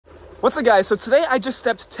What's up, guys? So today I just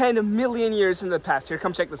stepped 10 million years into the past. Here,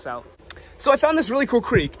 come check this out. So I found this really cool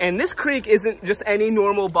creek, and this creek isn't just any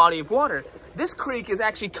normal body of water. This creek is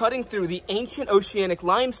actually cutting through the ancient oceanic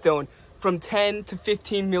limestone from 10 to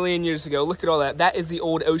 15 million years ago. Look at all that. That is the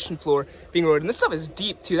old ocean floor being eroded. And this stuff is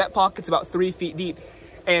deep too. That pocket's about 3 feet deep.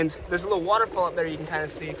 And there's a little waterfall up there you can kind of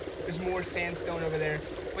see. There's more sandstone over there.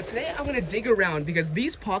 But today I'm gonna dig around because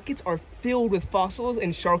these pockets are filled with fossils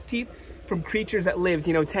and shark teeth from creatures that lived,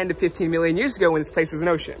 10 to 15 million years ago when this place was an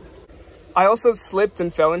ocean. I also slipped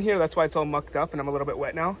and fell in here. That's why it's all mucked up and I'm a little bit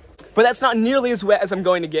wet now. But that's not nearly as wet as I'm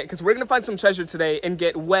going to get because we're gonna find some treasure today and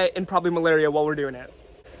get wet and probably malaria while we're doing it.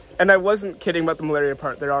 And I wasn't kidding about the malaria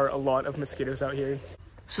part. There are a lot of mosquitoes out here.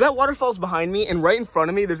 So that waterfall's behind me, and right in front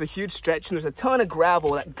of me, there's a huge stretch and there's a ton of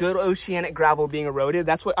gravel, that good oceanic gravel being eroded.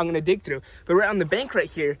 That's what I'm gonna dig through. But right on the bank right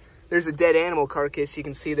here, there's a dead animal carcass. You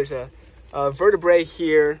can see there's a vertebrae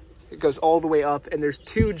here. It goes all the way up, and there's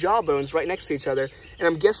 2 jaw bones right next to each other. And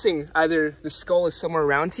I'm guessing either the skull is somewhere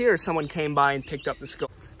around here or someone came by and picked up the skull.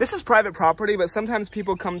 This is private property, but sometimes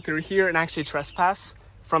people come through here and actually trespass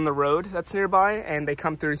from the road that's nearby, and they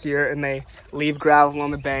come through here and they leave gravel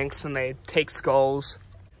on the banks and they take skulls.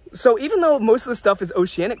 So even though most of the stuff is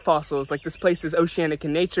oceanic fossils, like this place is oceanic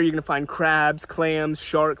in nature, you're gonna find crabs, clams,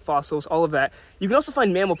 shark fossils, all of that. You can also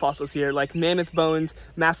find mammal fossils here, like mammoth bones,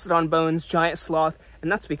 mastodon bones, giant sloth,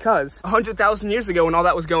 and that's because 100,000 years ago when all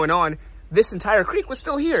that was going on, this entire creek was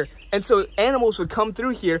still here. And so animals would come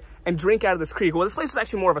through here and drink out of this creek. Well, this place is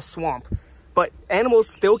actually more of a swamp, but animals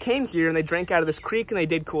still came here and they drank out of this creek and they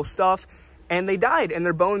did cool stuff. And they died, and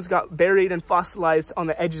their bones got buried and fossilized on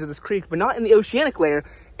the edges of this creek, but not in the oceanic layer,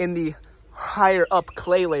 in the higher up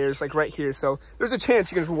clay layers, like right here. So there's a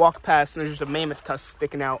chance you can just walk past and there's just a mammoth tusk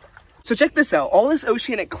sticking out. So check this out. All this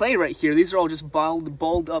oceanic clay right here, these are all just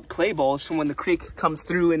balled up clay balls from when the creek comes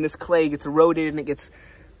through and this clay gets eroded and it gets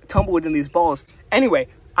tumbled in these balls. Anyway,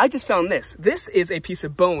 I just found this. This is a piece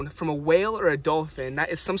of bone from a whale or a dolphin. That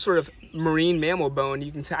is some sort of marine mammal bone.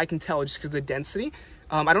 I can tell just because of the density.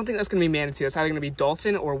 I don't think that's going to be manatee. That's either going to be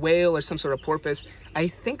dolphin or whale or some sort of porpoise. I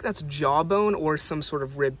think that's jawbone or some sort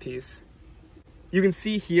of rib piece. You can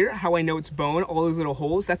see here how I know it's bone, all those little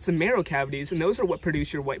holes. That's the marrow cavities, and those are what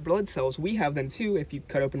produce your white blood cells. We have them too if you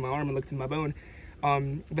cut open my arm and looked in my bone.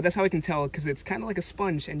 But that's how I can tell because it's kind of like a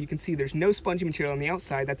sponge, and you can see there's no spongy material on the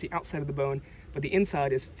outside. That's the outside of the bone, but the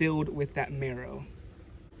inside is filled with that marrow.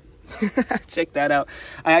 Check that out.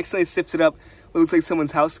 I actually sipped it up. It looks like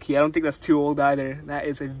someone's house key. I don't think that's too old either. That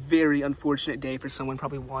is a very unfortunate day for someone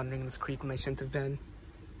probably wandering in this creek when they shouldn't have been.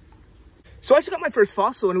 So I just got my first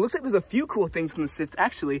fossil, and it looks like there's a few cool things in the sift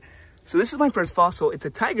actually. So this is my first fossil. It's a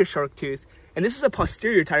tiger shark tooth, and this is a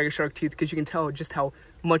posterior tiger shark tooth because you can tell just how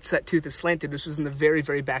much that tooth is slanted. This was in the very,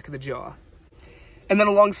 very back of the jaw. And then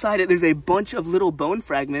alongside it, there's a bunch of little bone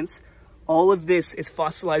fragments. All of this is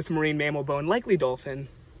fossilized marine mammal bone, likely dolphin.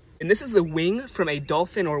 And this is the wing from a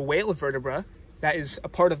dolphin or whale vertebra. That is a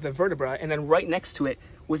part of the vertebra, and then right next to it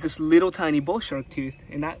was this little tiny bull shark tooth,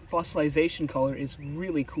 and that fossilization color is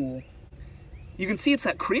really cool. You can see it's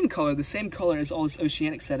that cream color, the same color as all this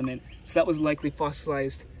oceanic sediment, so that was likely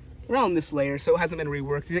fossilized around this layer, so it hasn't been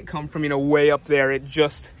reworked. It didn't come from, way up there. It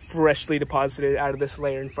just freshly deposited out of this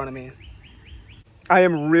layer in front of me. I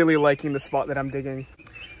am really liking the spot that I'm digging.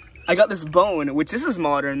 I got this bone, which this is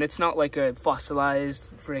modern. It's not like a fossilized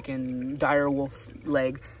freaking dire wolf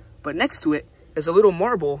leg, but next to it is a little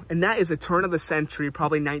marble, and that is a turn of the century,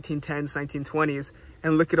 probably 1910s, 1920s,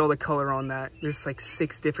 and look at all the color on that. There's like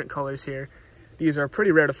 6 different colors here. These are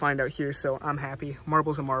pretty rare to find out here, so I'm happy.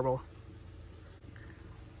 Marble's a marble.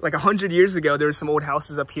 Like 100 years ago, there were some old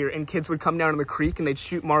houses up here, and kids would come down to the creek and they'd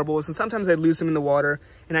shoot marbles, and sometimes they'd lose them in the water,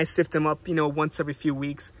 and I sift them up, once every few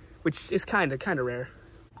weeks, which is kind of rare.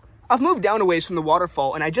 I've moved down a ways from the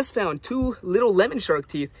waterfall, and I just found 2 little lemon shark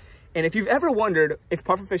teeth. And if you've ever wondered if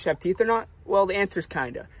pufferfish have teeth or not, well, the answer is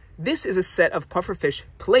kinda. This is a set of pufferfish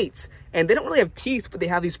plates, and they don't really have teeth, but they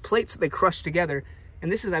have these plates that they crush together. And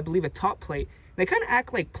this is, I believe, a top plate. And they kind of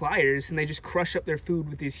act like pliers, and they just crush up their food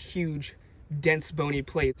with these huge, dense, bony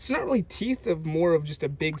plates. It's not really teeth, more of just a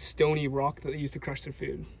big stony rock that they use to crush their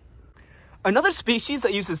food. Another species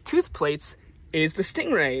that uses tooth plates is the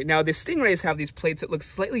stingray. Now, the stingrays have these plates that look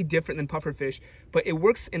slightly different than pufferfish, but it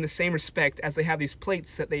works in the same respect as they have these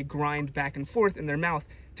plates that they grind back and forth in their mouth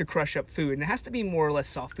to crush up food. And it has to be more or less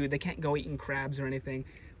soft food. They can't go eating crabs or anything,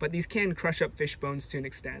 but these can crush up fish bones to an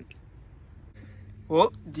extent.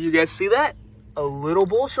 Well, do you guys see that? A little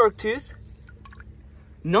bull shark tooth.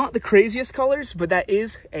 Not the craziest colors, but that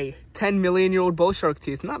is a 10 million year old bull shark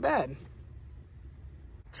tooth. Not bad.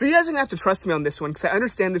 So you guys are gonna have to trust me on this one because I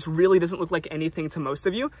understand this really doesn't look like anything to most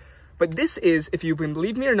of you, But this is, if you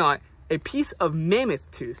believe me or not, a piece of mammoth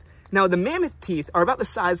tooth. Now, the mammoth teeth are about the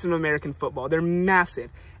size of an American football. They're massive,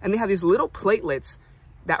 and they have these little platelets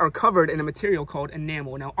that are covered in a material called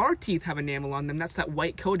enamel. Now, our teeth have enamel on them. That's that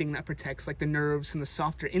white coating that protects like the nerves and the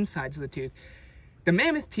softer insides of the tooth. The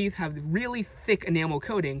mammoth teeth have really thick enamel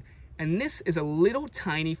coating, and this is a little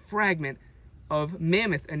tiny fragment of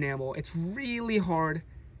mammoth enamel. It's really hard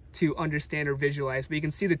to understand or visualize, but you can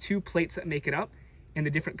see the two plates that make it up and the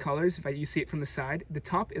different colors. If you see it from the side, the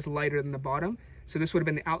top is lighter than the bottom. So this would have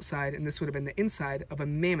been the outside, and this would have been the inside of a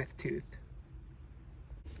mammoth tooth.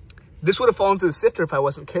 This would have fallen through the sifter if I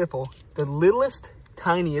wasn't careful. The littlest,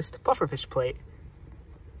 tiniest pufferfish plate.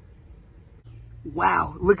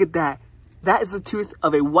 Wow, look at that. That is the tooth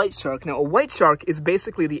of a white shark. Now, a white shark is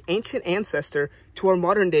basically the ancient ancestor to our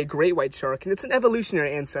modern day great white shark, and it's an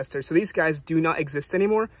evolutionary ancestor. So these guys do not exist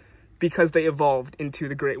anymore because they evolved into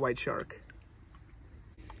the great white shark.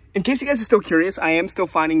 In case you guys are still curious, I am still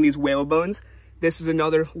finding these whale bones. This is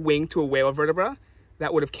another wing to a whale vertebra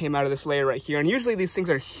that would have came out of this layer right here. And usually these things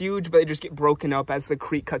are huge, but they just get broken up as the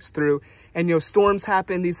creek cuts through. And, you know, storms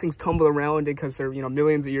happen, these things tumble around, and because they're, you know,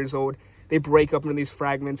 millions of years old, they break up into these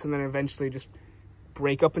fragments and then eventually just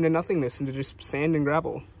break up into nothingness, into just sand and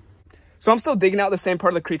gravel. So I'm still digging out the same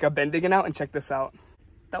part of the creek I've been digging out, and check this out.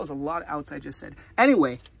 That was a lot of outs I just said.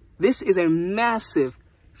 Anyway, this is a massive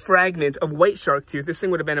fragment of white shark tooth. This thing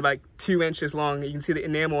would have been about 2 inches long. You can see the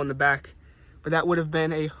enamel on the back. But that would have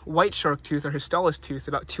been a white shark tooth or Histalis tooth,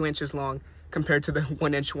 about 2 inches long, compared to the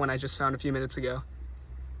 1 inch one I just found a few minutes ago.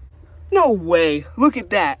 No way, look at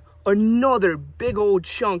that. Another big old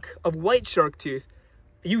chunk of white shark tooth.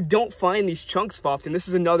 You don't find these chunks often. This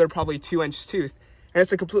is another probably 2 inch tooth. And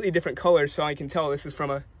it's a completely different color, so I can tell this is from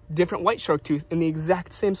a different white shark tooth in the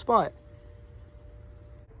exact same spot.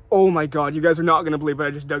 Oh my God, you guys are not gonna believe what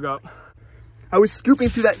I just dug up. I was scooping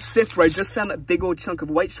through that sift where I just found that big old chunk of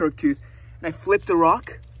white shark tooth, and I flipped a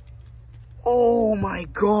rock. Oh my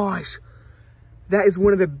gosh. That is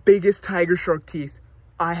one of the biggest tiger shark teeth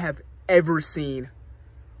I have ever seen.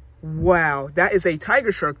 Wow, that is a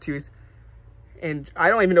tiger shark tooth. And I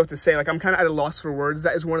don't even know what to say. Like, I'm kind of at a loss for words.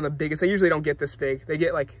 That is one of the biggest. They usually don't get this big. They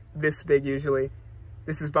get like this big usually.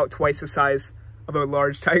 This is about twice the size of a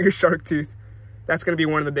large tiger shark tooth. That's going to be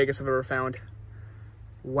one of the biggest I've ever found.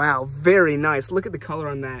 Wow, very nice. Look at the color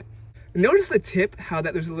on that. Notice the tip, how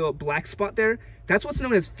that there's a little black spot there? That's what's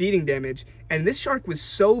known as feeding damage. And this shark was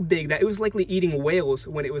so big that it was likely eating whales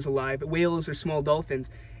when it was alive. Whales or small dolphins.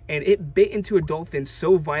 And it bit into a dolphin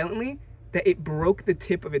so violently that it broke the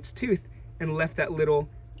tip of its tooth and left that little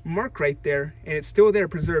mark right there. And it's still there,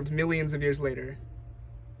 preserved millions of years later.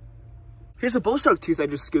 Here's a bull shark tooth I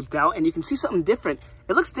just scooped out, and you can see something different.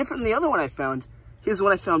 It looks different than the other one I found. Here's the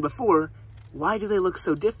one I found before. Why do they look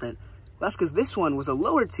so different? Well, that's because this one was a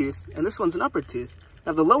lower tooth, and this one's an upper tooth.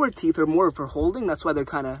 Now, the lower teeth are more for holding. That's why they're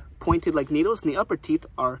kind of pointed like needles, and the upper teeth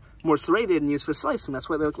are more serrated and used for slicing. That's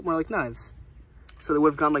why they look more like knives. So they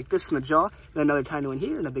would have gone like this in the jaw, and another tiny one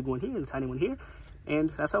here, and a big one here, and a tiny one here, and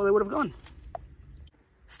that's how they would have gone.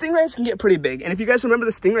 Stingrays can get pretty big, and if you guys remember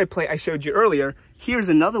the stingray plate I showed you earlier, here's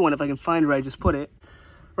another one if I can find where I just put it.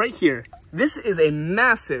 Right here. This is a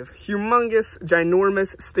massive, humongous,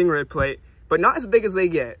 ginormous stingray plate, but not as big as they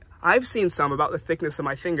get. I've seen some about the thickness of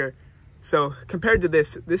my finger, so compared to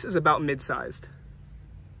this, this is about mid-sized.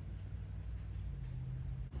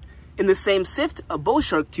 In the same sift, a bull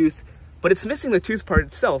shark tooth, but it's missing the tooth part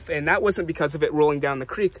itself, and that wasn't because of it rolling down the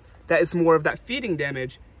creek. That is more of that feeding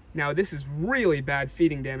damage. Now, this is really bad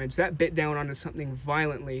feeding damage. That bit down onto something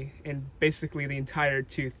violently, and basically the entire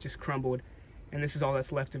tooth just crumbled, and this is all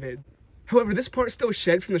that's left of it. However, this part still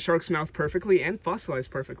shed from the shark's mouth perfectly and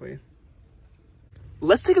fossilized perfectly.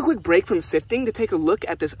 Let's take a quick break from sifting to take a look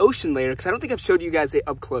at this ocean layer, because I don't think I've showed you guys it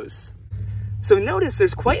up close. So notice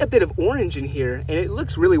there's quite a bit of orange in here, and it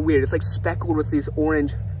looks really weird. It's like speckled with these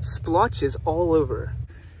orange splotches all over.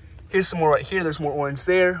 Here's some more right here. There's more orange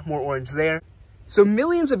there, more orange there. So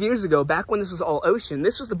millions of years ago, back when this was all ocean,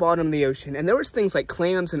 this was the bottom of the ocean, and there was things like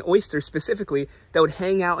clams and oysters specifically that would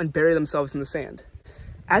hang out and bury themselves in the sand.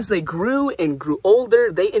 As they grew and grew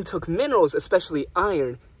older, they intook minerals, especially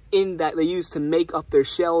iron, in that they used to make up their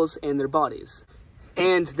shells and their bodies.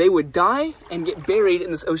 And they would die and get buried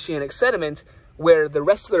in this oceanic sediment where the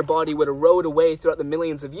rest of their body would erode away throughout the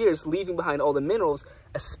millions of years, leaving behind all the minerals,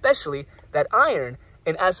 especially that iron.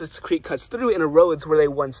 And as this creek cuts through and erodes where they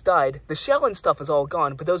once died, the shell and stuff is all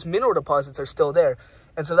gone, but those mineral deposits are still there.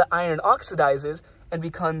 And so that iron oxidizes and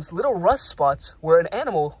becomes little rust spots where an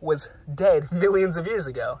animal was dead millions of years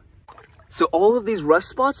ago. So all of these rust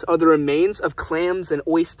spots are the remains of clams and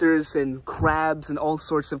oysters and crabs and all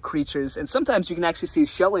sorts of creatures. And sometimes you can actually see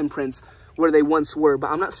shell imprints where they once were, but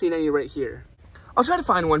I'm not seeing any right here. I'll try to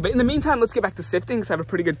find one, but in the meantime, let's get back to sifting because I have a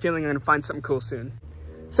pretty good feeling I'm gonna find something cool soon.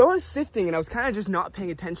 So I was sifting and I was kind of just not paying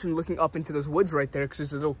attention, looking up into those woods right there because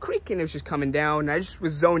there's a little creek and it was just coming down and I just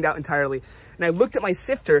was zoned out entirely. And I looked at my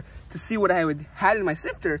sifter to see what I had in my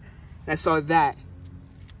sifter and I saw that.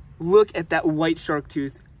 Look at that white shark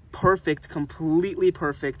tooth. Perfect, completely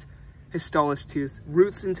perfect Histalis tooth.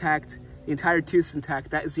 Roots intact, the entire tooth's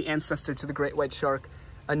intact. That is the ancestor to the great white shark.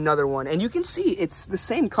 Another one. And you can see it's the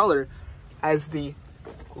same color as the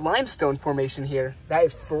limestone formation here. That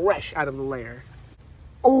is fresh out of the layer.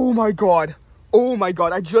 Oh my God. Oh my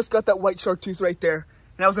God. I just got that white shark tooth right there.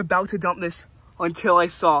 And I was about to dump this until I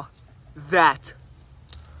saw that.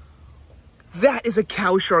 That is a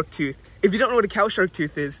cow shark tooth. If you don't know what a cow shark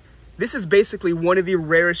tooth is, this is basically one of the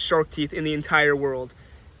rarest shark teeth in the entire world.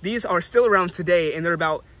 These are still around today and they're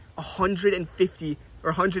about 150 or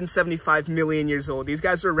 175 million years old. These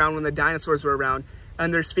guys were around when the dinosaurs were around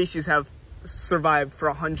and their species have survived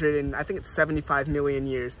for 75 million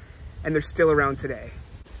years and they're still around today.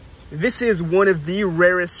 This is one of the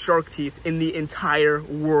rarest shark teeth in the entire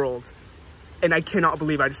world. And I cannot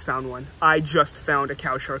believe I just found one. I just found a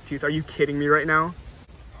cow shark tooth. Are you kidding me right now?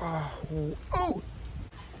 Oh.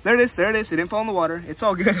 There it is, there it is. It didn't fall in the water. It's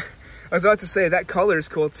all good. I was about to say, that color is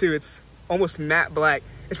cool too. It's almost matte black.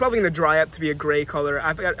 It's probably gonna dry up to be a gray color.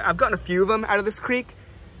 I've gotten a few of them out of this creek,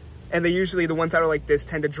 and they usually, the ones that are like this,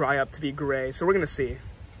 tend to dry up to be gray. So we're gonna see.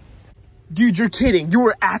 Dude, you're kidding. You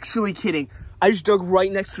were actually kidding. I just dug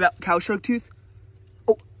right next to that cow shark tooth.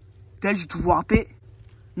 Oh, did I just drop it?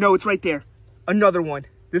 No, it's right there. Another one.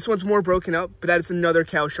 This one's more broken up, but that is another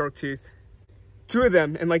cow shark tooth. Two of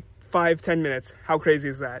them in like 5-10 minutes. How crazy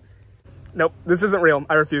is that? Nope, this isn't real.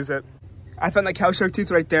 I refuse it. I found that cow shark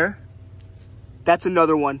tooth right there. That's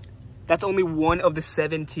another one. That's only one of the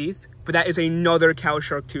 7 teeth, but that is another cow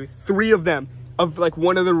shark tooth. 3 of them, of like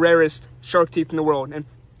one of the rarest shark teeth in the world in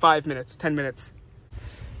 5 minutes, 10 minutes.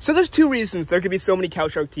 So there's 2 reasons there could be so many cow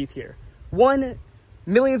shark teeth here. One,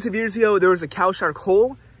 millions of years ago, there was a cow shark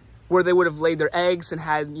hole where they would have laid their eggs and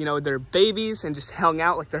had, you know, their babies and just hung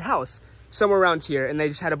out like their house. Somewhere around here, and they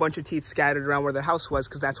just had a bunch of teeth scattered around where their house was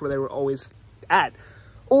because that's where they were always at.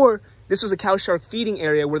 Or this was a cow shark feeding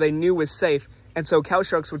area where they knew was safe, and so cow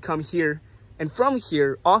sharks would come here and from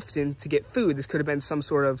here often to get food. This could have been some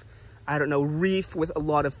sort of, I don't know, reef with a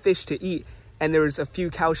lot of fish to eat, and there was a few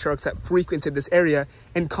cow sharks that frequented this area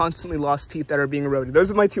and constantly lost teeth that are being eroded. Those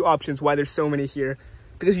are my 2 options why there's so many here,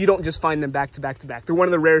 because you don't just find them back to back to back. They're one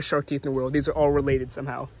of the rarest shark teeth in the world. These are all related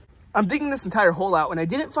somehow. I'm digging this entire hole out and I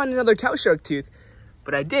didn't find another cow shark tooth,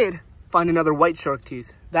 but I did find another white shark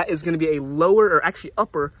tooth. That is going to be a lower, or actually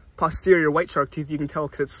upper, posterior white shark tooth. You can tell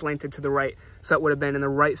because it's slanted to the right. So that would have been in the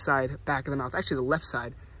right side, back of the mouth. Actually, the left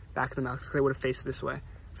side, back of the mouth, because they would have faced this way.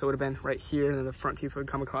 So it would have been right here, and then the front teeth would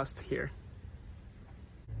come across to here.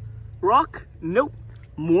 Rock? Nope.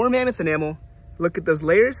 More mammoth enamel. Look at those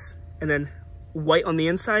layers, and then white on the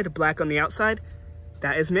inside, black on the outside.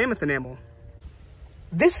 That is mammoth enamel.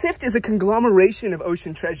 This sift is a conglomeration of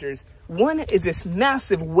ocean treasures. One is this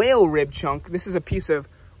massive whale rib chunk. This is a piece of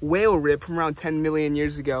whale rib from around 10 million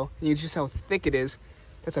years ago. And you can just see how thick it is.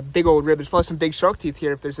 That's a big old rib. There's probably some big shark teeth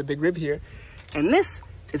here if there's a big rib here. And this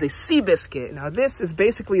is a sea biscuit. Now this is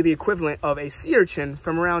basically the equivalent of a sea urchin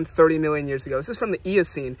from around 30 million years ago. This is from the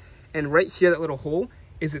Eocene. And right here, that little hole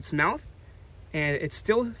is its mouth. And it's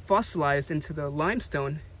still fossilized into the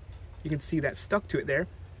limestone. You can see that stuck to it there.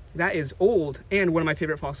 That is old, and one of my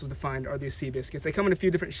favorite fossils to find are these sea biscuits. They come in a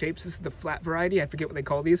few different shapes. This is the flat variety. I forget what they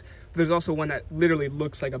call these. But there's also one that literally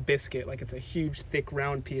looks like a biscuit, like it's a huge, thick,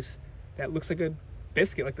 round piece that looks like a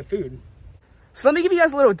biscuit, like the food. So let me give you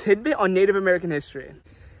guys a little tidbit on Native American history.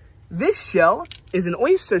 This shell is an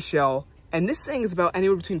oyster shell, and this thing is about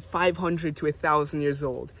anywhere between 500 to 1,000 years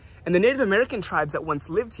old. And the Native American tribes that once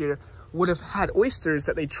lived here would have had oysters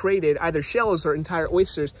that they traded, either shells or entire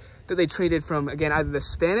oysters, that they traded from, again, either the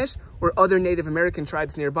Spanish or other Native American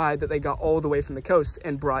tribes nearby that they got all the way from the coast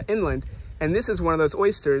and brought inland. And this is one of those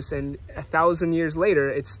oysters, and 1,000 years later,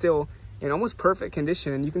 it's still in almost perfect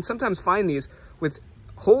condition. And you can sometimes find these with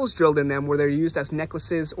holes drilled in them where they're used as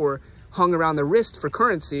necklaces or hung around the wrist for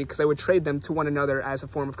currency because they would trade them to one another as a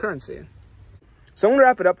form of currency. So I'm gonna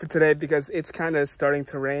wrap it up for today because it's kind of starting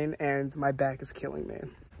to rain and my back is killing me.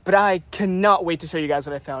 But I cannot wait to show you guys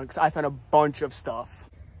what I found because I found a bunch of stuff.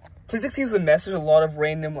 Please excuse the mess. There's a lot of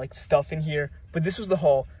random like stuff in here, but this was the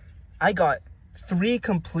haul. I got 3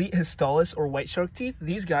 complete Histalis or white shark teeth.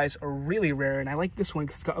 These guys are really rare, and I like this one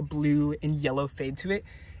because it's got a blue and yellow fade to it.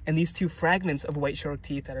 and these two fragments of white shark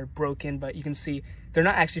teeth that are broken, but you can see they're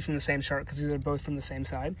not actually from the same shark because these are both from the same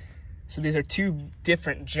side. So these are two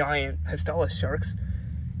different giant Histalis sharks.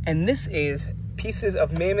 And this is pieces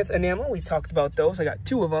of mammoth enamel. We talked about those. I got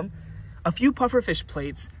 2 of them. A few pufferfish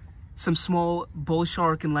plates, some small bull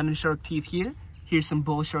shark and lemon shark teeth here. Here's some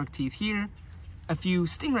bull shark teeth here. A few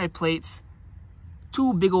stingray plates,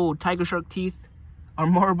 2 big old tiger shark teeth, a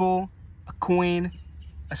marble, a coin,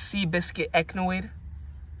 a sea biscuit echinoid,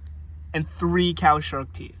 and 3 cow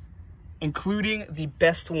shark teeth, including the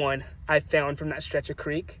best one I found from that stretch of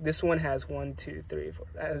creek. This one has 1, 2, 3, 4.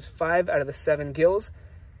 That has 5 out of the 7 gills.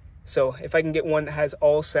 So if I can get one that has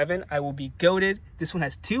all 7, I will be goated. This one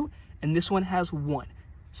has 2, and this one has 1.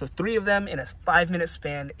 So 3 of them in a 5-minute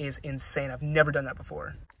span is insane. I've never done that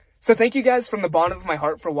before. So thank you guys from the bottom of my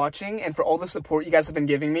heart for watching and for all the support you guys have been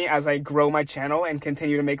giving me as I grow my channel and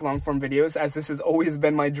continue to make long form videos, as this has always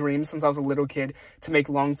been my dream since I was a little kid to make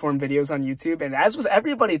long form videos on YouTube, and as was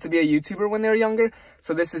everybody to be a YouTuber when they were younger.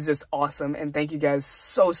 So this is just awesome, and thank you guys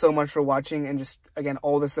so much for watching, and just again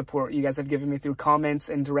all the support you guys have given me through comments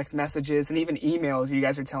and direct messages and even emails. You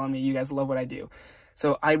guys are telling me you guys love what I do.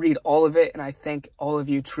 So I read all of it, and I thank all of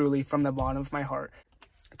you truly from the bottom of my heart.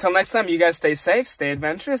 Until next time, you guys stay safe, stay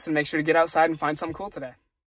adventurous, and make sure to get outside and find something cool today.